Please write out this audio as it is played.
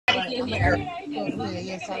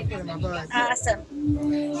Yes, I put in my bud. Awesome. Let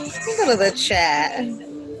me go to the chat.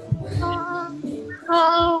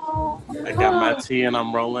 I got my tea and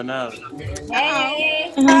I'm rolling up.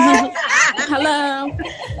 Hey. Hello.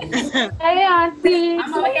 Hey, Auntie.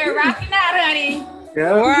 I'm over here rocking out, honey.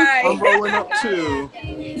 Yeah, Right. I'm rolling up too.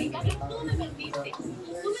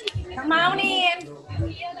 Come on in.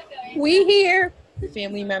 We here.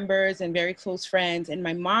 Family members and very close friends, and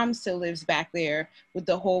my mom still lives back there with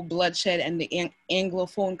the whole bloodshed and the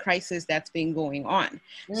Anglophone crisis that's been going on.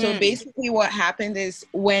 So basically, what happened is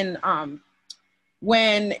when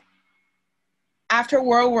after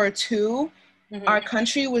World War II, our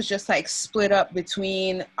country was just like split up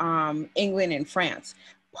between England and France.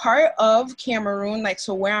 Part of Cameroon, like,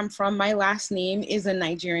 so where I'm from, my last name is a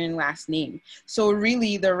Nigerian last name. So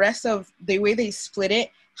really the rest of the way they split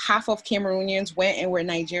it, half of Cameroonians went and were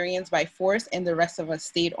Nigerians by force, and the rest of us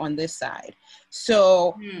stayed on this side.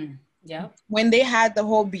 So when they had the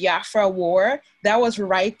whole Biafra war, that was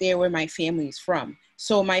right there where my family's from.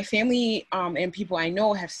 So my family and people I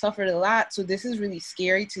know have suffered a lot. So this is really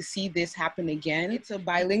scary to see this happen again. It's a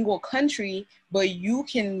bilingual country, but you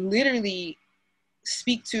can literally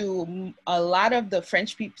speak to a lot of the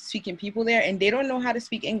French speaking people there, and they don't know how to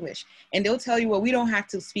speak English. And they'll tell you, well, we don't have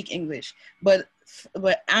to speak English. But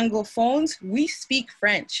Anglophones, we speak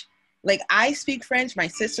French. Like, I speak French, my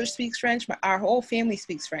sister speaks French, our whole family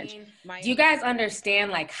speaks French. Do you guys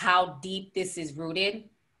understand like how deep this is rooted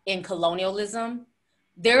in colonialism?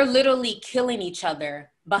 They're literally killing each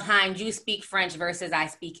other behind you speak French versus I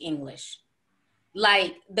speak English.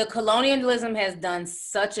 Like, the colonialism has done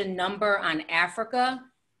such a number on Africa.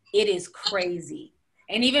 It is crazy.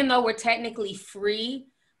 And even though we're technically free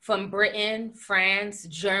from Britain, France,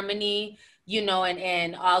 Germany, you know,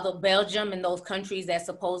 and all the Belgium and those countries that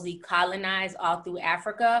supposedly colonized all through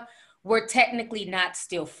Africa, we're technically not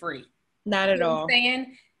still free. Not at all. What I'm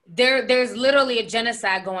saying? There's literally a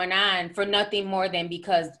genocide going on for nothing more than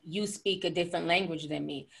because you speak a different language than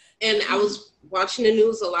me. And I was watching the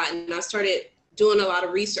news a lot, and I started doing a lot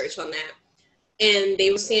of research on that. And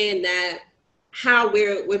they were saying that how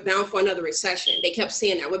we're bound for another recession. They kept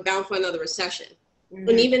saying that we're bound for another recession.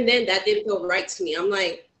 And even then, that didn't feel right to me. I'm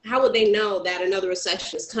like, how would they know that another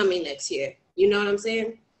recession is coming next year? You know what I'm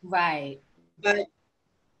saying? Right. But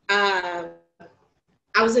I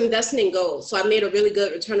was investing in gold. So I made a really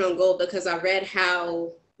good return on gold because I read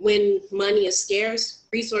how when money is scarce,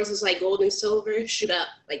 resources like gold and silver shoot up,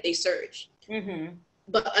 like they surge.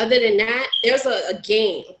 But other than that, there's a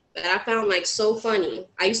game that I found like so funny.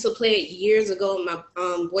 I used to play it years ago with my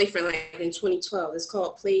boyfriend, like in 2012. It's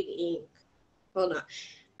called Plague Inc. Hold on.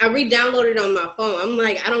 I re-downloaded it on my phone. I'm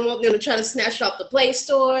like, I don't want them to try to snatch it off the Play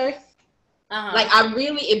Store. Like, I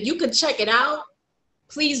really, if you could check it out,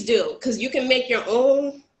 please do. Because you can make your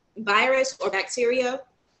own virus or bacteria.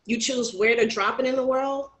 You choose where to drop it in the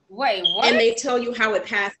world. Wait, what? And they tell you how it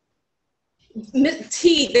passed.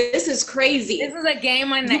 T, this is crazy. This is a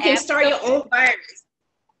game on the You can start your own virus.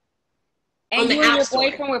 And you and your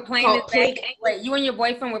boyfriend were playing this back. Wait, you and your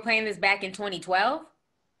boyfriend were playing this back in 2012?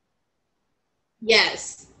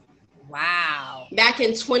 Yes. Wow. Back in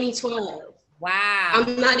 2012. Wow.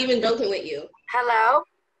 I'm not even joking with you. Hello.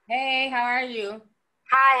 Hey, how are you?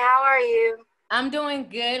 Hi, how are you? I'm doing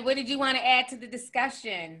good. What did you want to add to the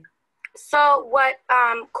discussion? So what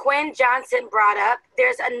Quinn Johnson brought up,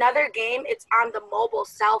 there's another game. It's on the mobile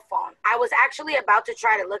cell phone. I was actually about to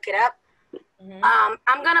try to look it up.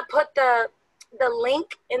 I'm going to put the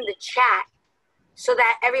link in the chat so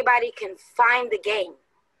that everybody can find the game.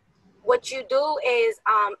 What you do is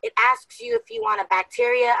it asks you if you want a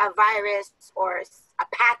bacteria, a virus, or a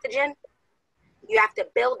pathogen. You have to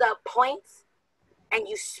build up points, and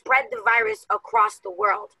you spread the virus across the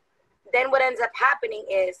world. Then what ends up happening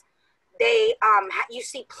is you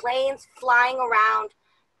see planes flying around.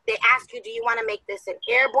 They ask you, do you want to make this an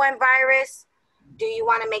airborne virus? Do you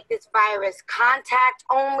want to make this virus contact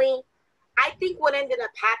only? I think what ended up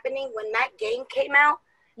happening when that game came out,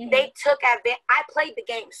 they took advantage. I played the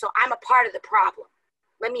game, so I'm a part of the problem.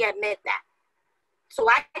 Let me admit that. So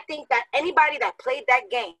I think that anybody that played that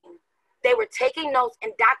game, they were taking notes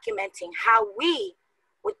and documenting how we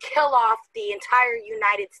would kill off the entire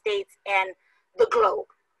United States and the globe.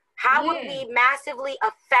 How would we massively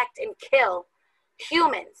affect and kill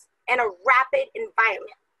humans in a rapid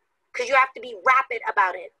environment? Because you have to be rapid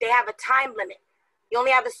about it. They have a time limit. You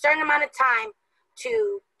only have a certain amount of time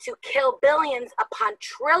to kill billions upon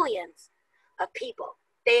trillions of people.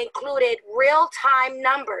 They included real-time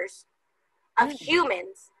numbers of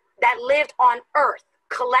humans that lived on Earth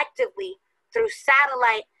collectively through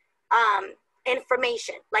satellite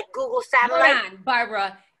information, like Google satellite. Hold on,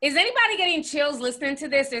 Barbara. Is anybody getting chills listening to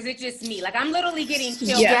this, or is it just me? Like, I'm literally getting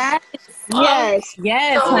chills. Yes. Yes.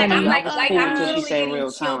 Yes, So, like, honey. I'm That was cool I'm until she literally said getting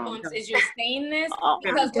real chill time. bumps as you're saying this Oh,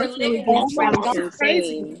 because we're living Oh this my truth. God.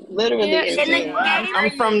 insane. Literally Yeah, in the insane. game,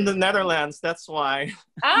 I'm from the Netherlands. That's why.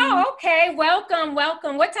 Oh, okay. Welcome,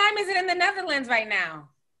 welcome. What time is it in the Netherlands right now?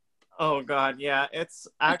 Oh God, yeah. It's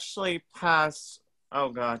actually past. Oh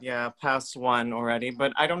God, yeah, past 1 already.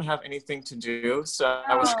 But I don't have anything to do, so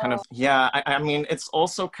I was kind of yeah. I mean, it's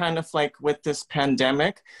also kind of like with this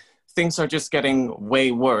pandemic, things are just getting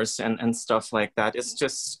way worse and stuff like that. It's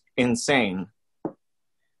just insane.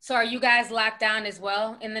 So are you guys locked down as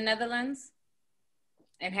well in the Netherlands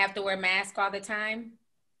and have to wear masks all the time?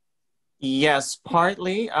 Yes,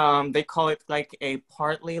 partly. They call it like a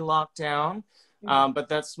partly lockdown, but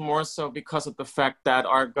that's more so because of the fact that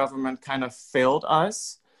our government kind of failed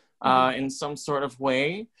us in some sort of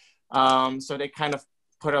way. So they kind of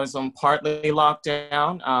put us on partly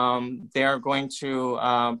lockdown. They're going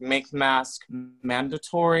to make masks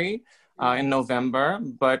mandatory in November,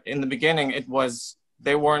 but in the beginning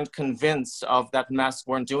they weren't convinced of that masks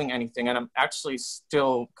weren't doing anything. And I'm actually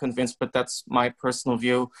still convinced, but that's my personal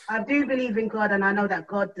view. I do believe in God, and I know that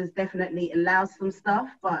God does definitely allow some stuff,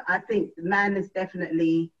 but I think man has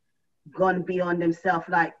definitely gone beyond himself.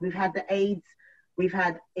 Like, we've had the AIDS, we've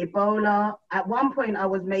had Ebola. At one point, I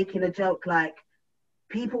was making a joke like,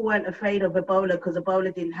 people weren't afraid of Ebola because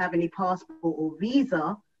Ebola didn't have any passport or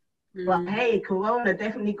visa. But hey, Corona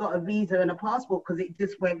definitely got a visa and a passport because it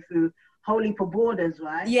just went through whole heap of borders,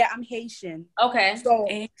 right? Yeah, I'm Haitian. Okay.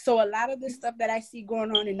 So a lot of the stuff that I see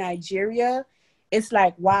going on in Nigeria, it's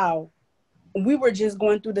like, wow, we were just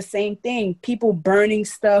going through the same thing. People burning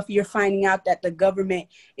stuff. You're finding out that the government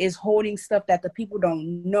is holding stuff that the people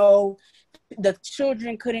don't know. The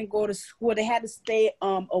children couldn't go to school. They had to stay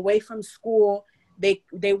away from school.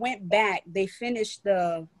 They went back. They finished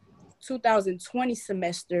the 2020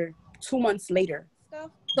 semester 2 months later.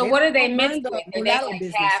 So what do they mix run with? the Do they mulatto like have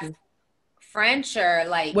businesses. French or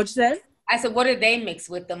like? What you said? I said, what do they mix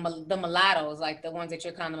with the mulattoes, like the ones that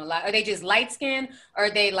you're calling mulatto? Are they just light skinned, or are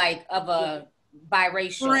they like of a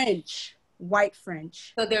biracial? French, white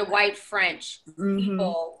French. So they're white French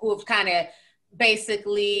people who have kind of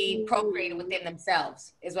basically procreated within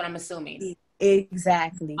themselves, is what I'm assuming.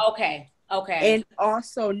 Exactly. Okay. Okay. And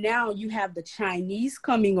also now you have the Chinese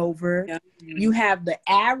coming over. You have the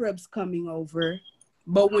Arabs coming over.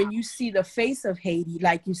 But when you see the face of Haiti,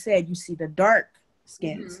 like you said, you see the dark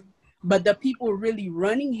skins. But the people really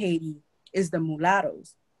running Haiti is the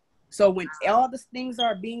mulattoes. So when all the things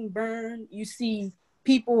are being burned, you see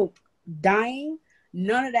people dying.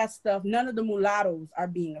 None of that stuff, none of the mulattoes are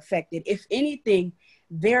being affected. If anything,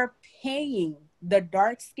 they're paying the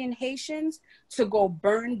dark-skinned Haitians to go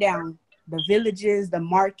burn down the villages, the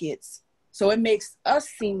markets. So it makes us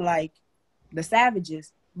seem like the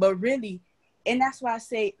savages. But really, and that's why I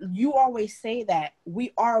say, you always say that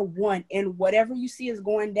we are one, and whatever you see is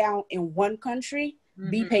going down in one country,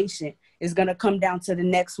 be patient. It's going to come down to the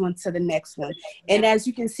next one, to the next one. And as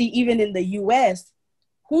you can see, even in the US,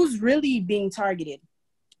 who's really being targeted?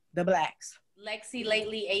 The blacks. Lexi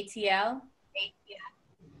lately ATL.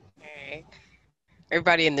 Okay.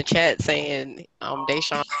 Everybody in the chat saying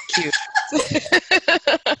Deshaun cute.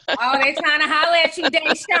 Oh, they trying to holler at you,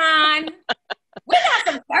 Deshaun. We got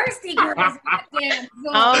some thirsty girls. Goddamn.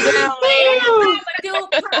 Calm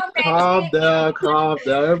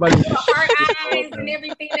down. Everybody. Heart eyes and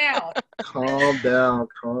everything else. Calm down.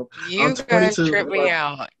 You guys trip me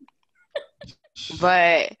out.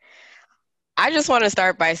 But I just want to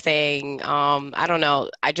start by saying, I don't know.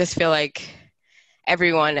 I just feel like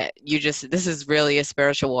everyone, this is really a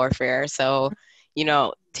spiritual warfare. So,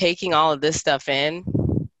 taking all of this stuff in,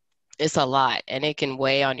 it's a lot, and it can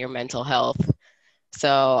weigh on your mental health.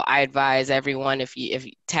 So I advise everyone, if you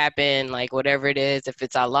tap in, like whatever it is, if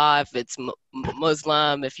it's Allah, if it's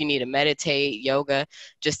Muslim, if you need to meditate, yoga,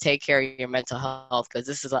 just take care of your mental health, because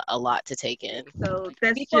this is a lot to take in. So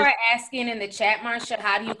that's Before asking in the chat, Marsha,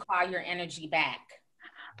 how do you call your energy back?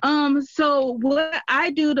 So what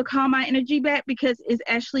I do to calm my energy back, because it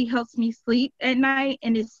actually helps me sleep at night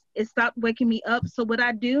and it stopped waking me up. So what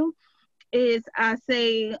I do is I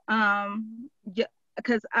say,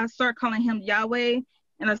 because I start calling him Yahweh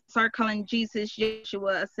and I start calling Jesus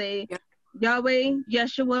Yeshua. I say, Yahweh,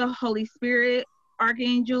 Yeshua, Holy Spirit,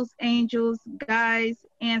 archangels, angels, guides,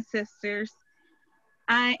 ancestors.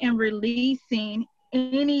 I am releasing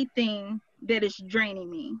anything that is draining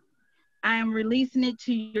me. I am releasing it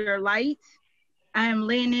to your light. I am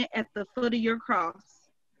laying it at the foot of your cross.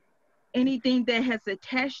 Anything that has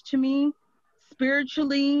attached to me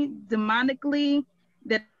spiritually, demonically,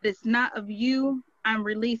 that is not of you, I'm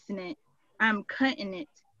releasing it. I'm cutting it.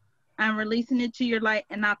 I'm releasing it to your light,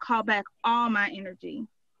 and I call back all my energy.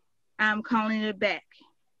 I'm calling it back.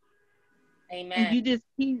 Amen. And you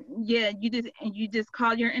just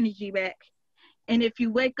call your energy back. And if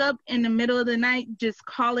you wake up in the middle of the night, just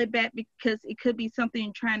call it back, because it could be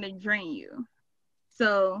something trying to drain you.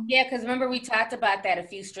 So yeah, because remember we talked about that a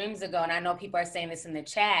few streams ago, and I know people are saying this in the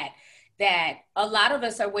chat, that a lot of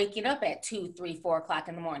us are waking up at 2, 3, 4 o'clock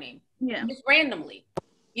in the morning. Yeah. Just randomly.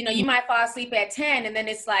 You know, you might fall asleep at 10, and then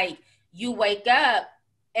it's like you wake up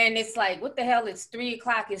and it's like, what the hell? It's 3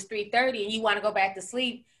 o'clock, it's 3:30, and you want to go back to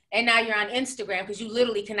sleep. And now you're on Instagram because you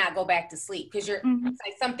literally cannot go back to sleep because it's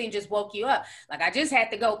like something just woke you up. Like, I just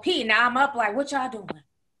had to go pee. Now I'm up like, what y'all doing?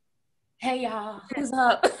 Hey, y'all, who's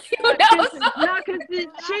up? No, because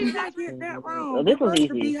she got that wrong. Well, this was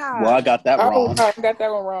easy. Well, I got that wrong. I got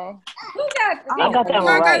that one wrong. Who got that? I got that one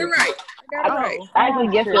right. I got it right. I actually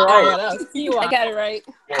guessed it right. I got it right.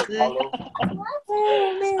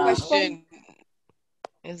 Question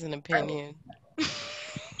is an opinion.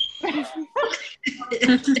 Second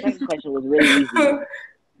question was really easy.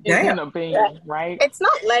 It's an opinion, right? It's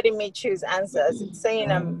not letting me choose answers. It's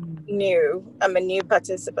saying I'm new. I'm a new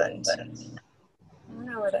participant. I don't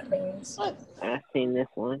know what that means. I've seen this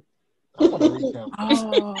one.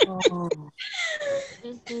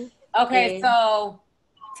 Okay, so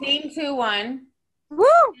team 2-1. Woo!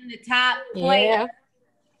 In the top player.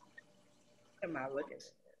 Am I looking?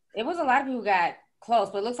 It was a lot of people who got close,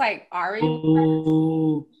 but it looks like Ari.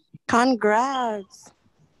 Congrats.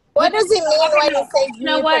 What does it mean when it says you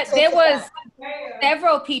know what? There was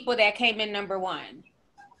several people that came in number 1.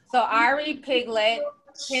 So Ari Piglet,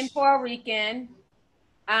 Ken Puerto Rican,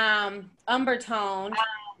 Umbertone,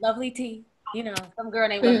 Lovelyti, you know, some girl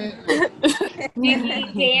named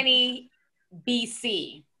Lovelyti, Danny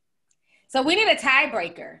BC. So we need a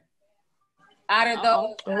tiebreaker out of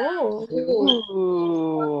those.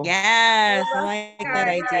 Ooh. Yes, I like that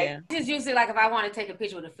idea. Just usually like if I want to take a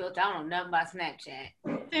picture with a filter, I don't know nothing about Snapchat.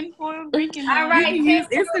 All right, you can use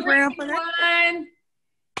Instagram for that. One.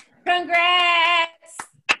 Congrats.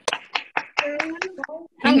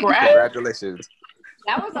 Congratulations.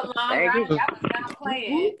 That was a long ride. That was not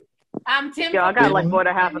playing. Tim. Yo, I got like more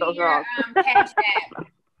than half of those wrong. Cash App.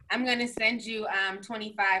 I'm gonna send you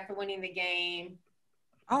 $25 for winning the game.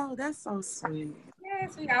 Oh, that's so sweet.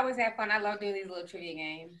 Yes, we always have fun. I love doing these little trivia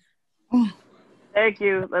games. Thank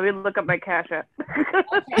you. Let me look up my Cash App.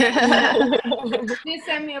 Just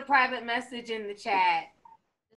send me a private message in the chat.